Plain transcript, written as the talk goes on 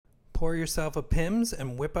pour yourself a Pimm's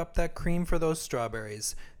and whip up that cream for those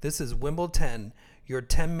strawberries. This is Wimble-10, your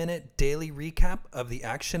 10-minute daily recap of the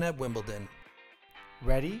action at Wimbledon.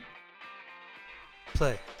 Ready?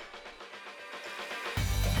 Play.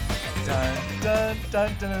 Dun, dun,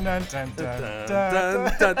 dun, dun, dun, dun,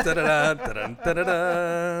 dun,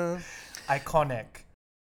 dun. Iconic.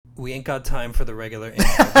 We ain't got time for the regular intro.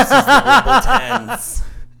 This is the Wimble-10s.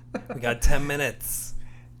 We got 10 minutes.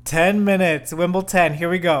 10 minutes. Wimble-10. Here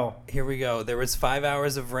we go. Here we go. There was 5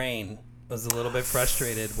 hours of rain. I was a little bit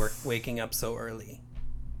frustrated waking up so early.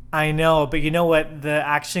 I know, but you know what? The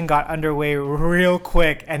action got underway real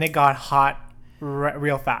quick and it got hot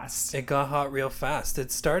real fast. It got hot real fast.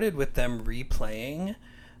 It started with them replaying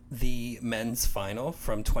the men's final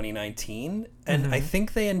from 2019, and I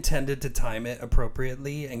think they intended to time it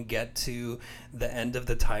appropriately and get to the end of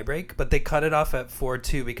the tiebreak, but they cut it off at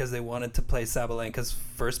 4-2 because they wanted to play Sabalenka's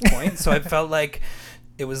first point. So I felt like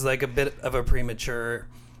it was like a bit of a premature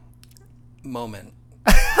moment.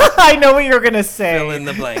 I know what you're gonna say. Fill in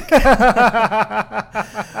the blank.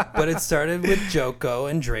 But it started with Joko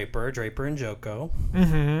and Draper and Joko.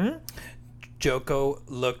 Joko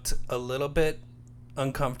looked a little bit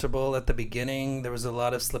uncomfortable at the beginning. There was a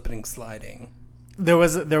lot of slipping and sliding. There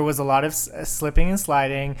was a lot of slipping and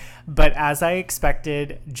sliding, but as I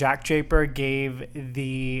expected, Jack Draper gave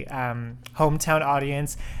the hometown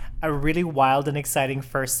audience a really wild and exciting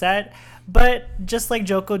first set. But just like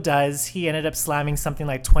Joko does, he ended up slamming something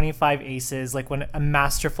like 25 aces, like a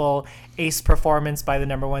masterful ace performance by the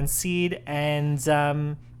number one seed. And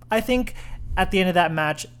I think at the end of that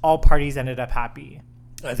match, all parties ended up happy.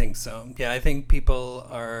 I think so. Yeah, I think people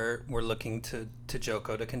were looking to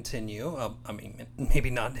Joko to continue. I mean,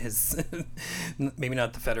 maybe not maybe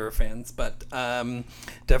not the Federer fans, but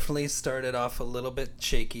definitely started off a little bit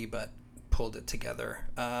shaky, but pulled it together.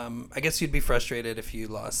 I guess you'd be frustrated if you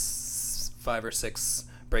lost 5 or 6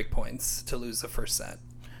 break points to lose the first set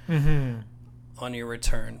on your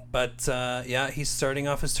return. But yeah, he's starting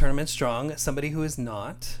off his tournament strong. Somebody who is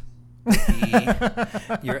not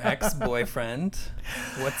your ex-boyfriend.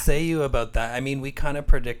 What say you about that? I mean, we kind of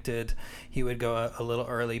predicted he would go a little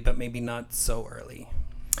early, but maybe not so early.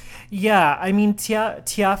 Yeah, I mean,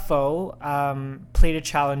 Tiafoe played a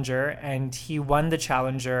challenger, and he won the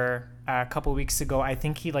challenger a couple weeks ago. I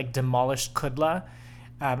think he demolished Kudla,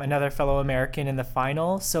 another fellow American, in the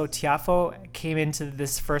final. So Tiafoe came into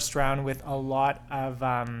this first round with a lot of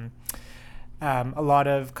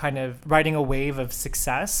kind of riding a wave of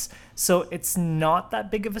success. So it's not that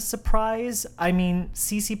big of a surprise. I mean,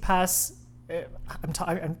 Tsitsipas,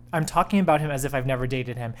 I'm talking about him as if I've never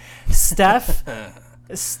dated him. Steph,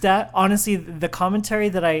 honestly, the commentary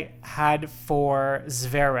that I had for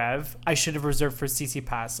Zverev, I should have reserved for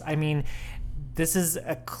Tsitsipas. I mean, this is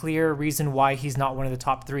a clear reason why he's not one of the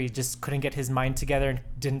top 3. Just couldn't get his mind together and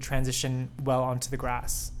didn't transition well onto the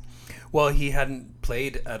grass. Well, he hadn't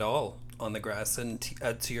played at all on the grass, and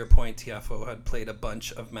to your point, Tiafoe had played a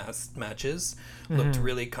bunch of matches, looked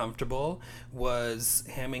really comfortable, was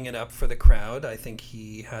hamming it up for the crowd. I think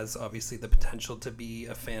he has obviously the potential to be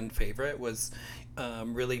a fan favorite, was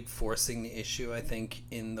really forcing the issue, I think,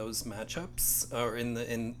 in those matchups or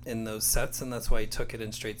in those sets, and that's why he took it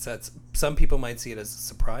in straight sets. Some people might see it as a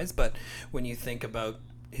surprise, but when you think about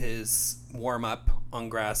his warm-up on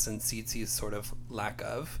grass and Tsitsi's sort of lack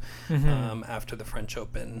of after the French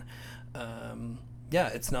Open, yeah,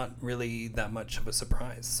 it's not really that much of a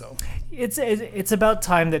surprise. So it's about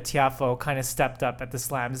time that Tiafoe kind of stepped up at the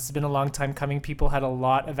slams. It's been a long time coming. People had a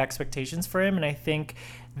lot of expectations for him, and I think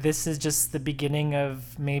this is just the beginning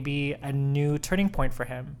of maybe a new turning point for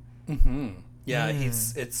him. Yeah,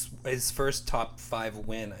 it's his first top 5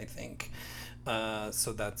 win, I think.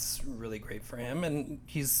 So that's really great for him, and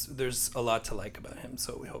there's a lot to like about him,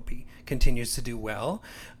 so we hope he continues to do well.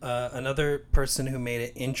 Another person who made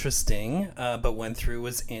it interesting but went through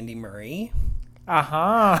was Andy Murray.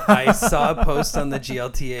 I saw a post on the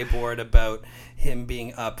GLTA board about him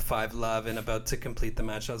being up 5-love and about to complete the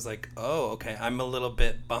match. I was like, oh, okay, I'm a little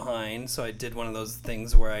bit behind, so I did one of those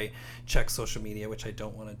things where I check social media, which I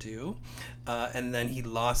don't want to do, and then he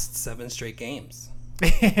lost 7 straight games.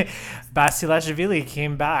 Basilashvili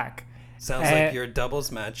came back. Sounds like your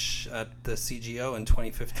doubles match at the CGO in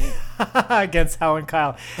 2015. Against Hao and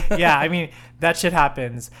Kyle. Yeah, I mean, that shit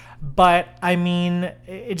happens. But, I mean,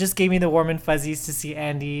 it just gave me the warm and fuzzies to see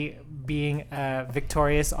Andy being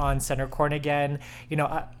victorious on center court again. You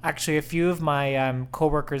know, actually, a few of my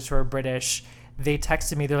coworkers who are British, they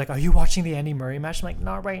texted me. They're like, are you watching the Andy Murray match? I'm like,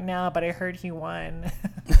 not right now, but I heard he won.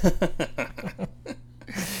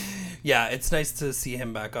 Yeah, it's nice to see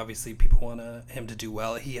him back. Obviously, people want him to do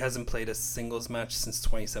well. He hasn't played a singles match since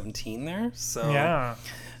 2017 there. So Yeah.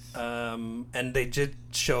 And they did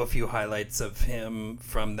show a few highlights of him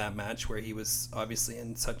from that match where he was obviously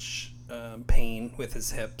in such pain with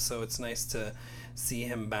his hip. So it's nice to see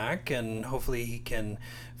him back, and hopefully he can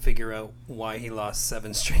figure out why he lost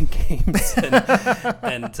 7 straight games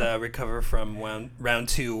and recover from round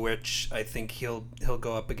 2, which I think he'll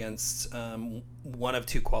go up against one of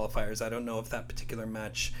 2 qualifiers. I don't know if that particular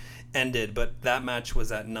match ended, but that match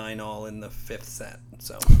was at 9-all in the 5th set.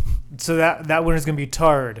 So that winner's gonna be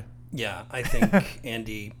Tard. Yeah, I think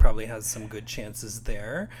Andy probably has some good chances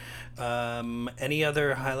there. Any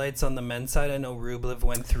other highlights on the men's side? I know Rublev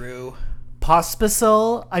went through.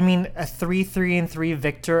 Pospisil, I mean, a 3-3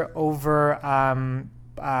 victor over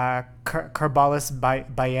Carbalis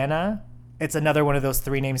Baena. It's another one of those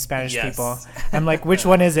 3-name Spanish people. I'm like, which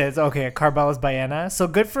one is it? It's, okay, Carbalis Baena. So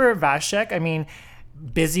good for Vasek. I mean,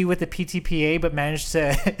 busy with the PTPA, but managed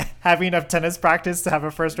to have enough tennis practice to have a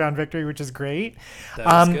first-round victory, which is great. That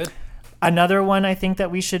was good. Another one I think that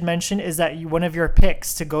we should mention is that one of your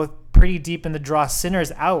picks to go pretty deep in the draw,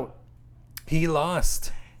 Sinner's out. He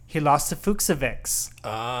lost. He lost to Fuchsovix.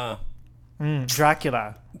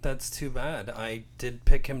 Dracula. That's too bad. I did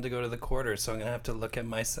pick him to go to the quarters, so I'm going to have to look at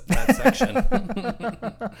that section.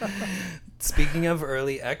 Speaking of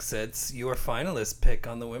early exits, your finalist pick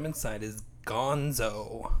on the women's side is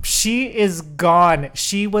Gonzo. She is gone.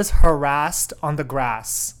 She was harassed on the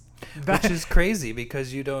grass. Which is crazy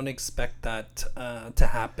because you don't expect that to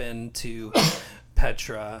happen to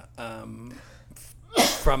Petra.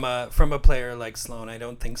 From a player like Sloane. I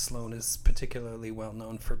don't think Sloane is particularly well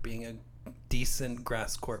known for being a decent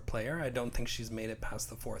grass court player. I don't think she's made it past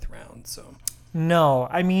the 4th round. So no,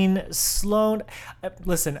 I mean Sloane.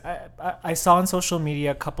 Listen, I saw on social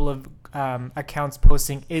media a couple of accounts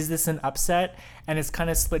posting, "Is this an upset?" And it's kind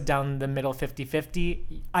of split down the middle,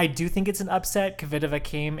 50-50. I do think it's an upset. Kvitova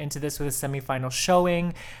came into this with a semifinal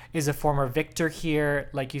showing, is a former victor here.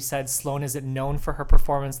 Like you said, Sloane isn't known for her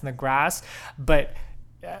performance in the grass, but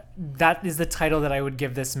that is the title that I would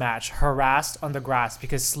give this match, harassed on the grass,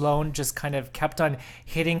 because Sloane just kind of kept on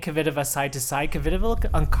hitting Kvitova side to side. Kvitova looked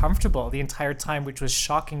uncomfortable the entire time, which was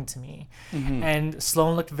shocking to me. Mm-hmm. And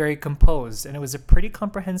Sloane looked very composed, and it was a pretty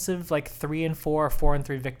comprehensive 3-4 or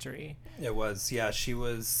 4-3 victory. It was, yeah. She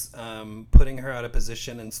was putting her out of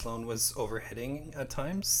position, and Sloane was overhitting at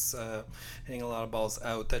times, hitting a lot of balls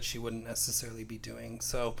out that she wouldn't necessarily be doing.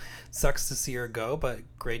 So sucks to see her go, but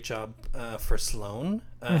great job for Sloane.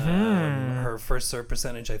 Her first serve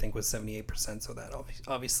percentage, I think, was 78%, so that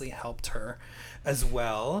obviously helped her as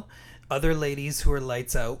well. Other ladies who were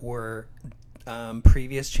lights out were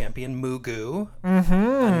previous champion Mugu,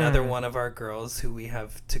 another one of our girls who we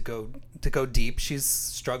have to go deep. She's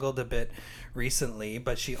struggled a bit recently,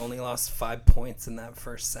 but she only lost 5 points in that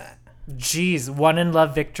first set. Jeez,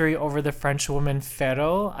 1-in-love victory over the French woman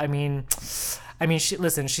Ferro. I mean,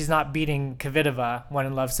 she's not beating Kvitova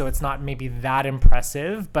 1-in-love, so it's not maybe that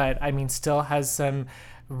impressive, but I mean, still has some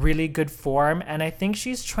really good form, and I think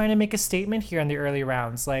she's trying to make a statement here in the early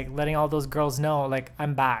rounds, letting all those girls know,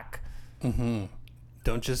 I'm back. Mm-hmm.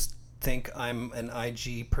 Don't just think I'm an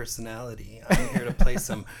IG personality. I'm here to play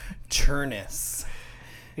some tennis.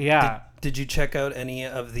 Yeah. Did you check out any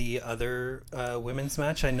of the other women's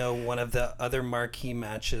match? I know one of the other marquee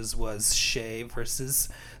matches was Shea versus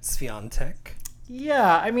Swiatek.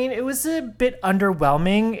 Yeah, I mean, it was a bit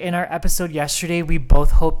underwhelming. In our episode yesterday, we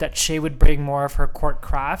both hoped that Shea would bring more of her court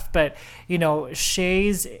craft, but,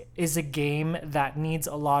 Shea's is a game that needs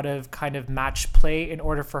a lot of kind of match play in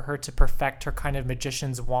order for her to perfect her kind of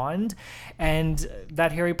magician's wand, and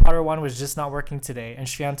that Harry Potter wand was just not working today, and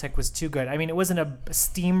Swiatek was too good. I mean, it wasn't a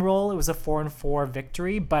steamroll, it was a 4-4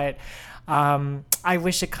 victory, but I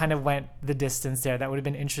wish it kind of went the distance there. That would have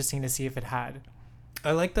been interesting to see if it had.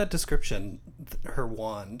 I like that description. Her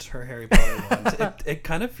wand, her Harry Potter wand. It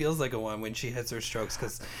kind of feels like a wand when she hits her strokes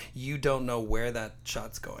because you don't know where that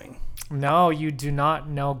shot's going. No, you do not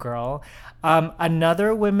know, girl.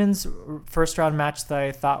 Another women's first round match that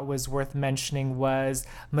I thought was worth mentioning was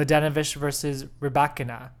Mladenovic versus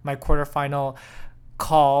Rybakina, my quarterfinal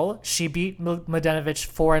call. She beat Mladenovic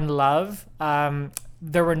 4-in-love.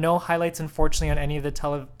 There were no highlights, unfortunately, on any of the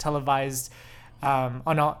televised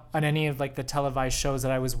on any of the televised shows that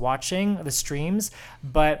I was watching, the streams,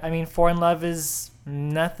 but I mean 4-in-love is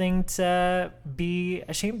nothing to be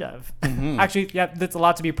ashamed of. Mm-hmm. Actually, yeah, that's a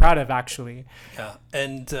lot to be proud of, actually. Yeah.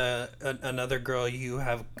 And another girl you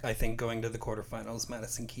have, I think, going to the quarterfinals,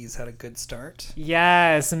 Madison Keys, had a good start.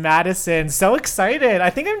 Yes, Madison. So excited.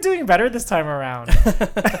 I think I'm doing better this time around.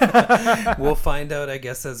 We'll find out, I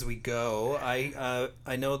guess, as we go.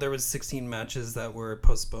 I know there was 16 matches that were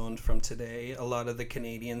postponed from today. A lot of the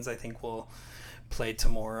Canadians, I think, will play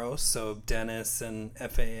tomorrow. So Dennis and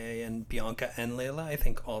FAA and Bianca and Layla, I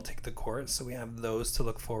think, all take the court. So we have those to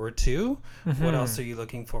look forward to. Mm-hmm. What else are you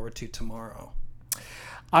looking forward to tomorrow?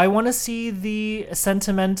 I want to see the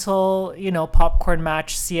sentimental, popcorn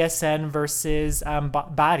match, CSN versus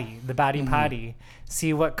Batty, the Batty Patty.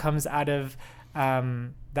 See what comes out of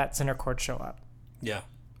that center court show up. Yeah,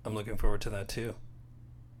 I'm looking forward to that too.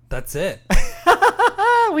 That's it.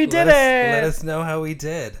 We did it. Let us know how we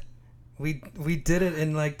did. We did it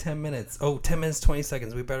in like 10 minutes. 10 minutes, 20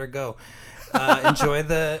 seconds. We better go. Enjoy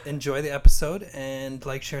the episode and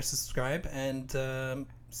like, share, subscribe, and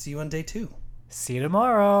see you on day 2. See you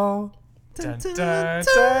tomorrow. Dun, dun, dun,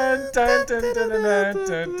 dun, dun, dun, dun,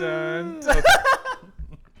 dun, dun, dun.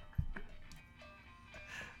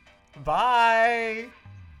 Bye.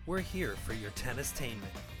 We're here for your tennis-tainment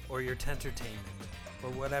or your tentertainment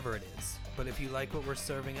or whatever it is. But if you like what we're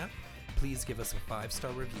serving up, please give us a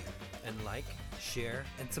 5-star review and like, share,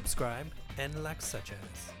 and subscribe, and like such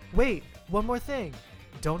as. Wait, one more thing.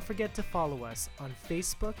 Don't forget to follow us on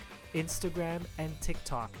Facebook, Instagram, and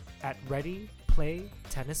TikTok at Ready Play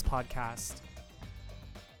Tennis Podcast.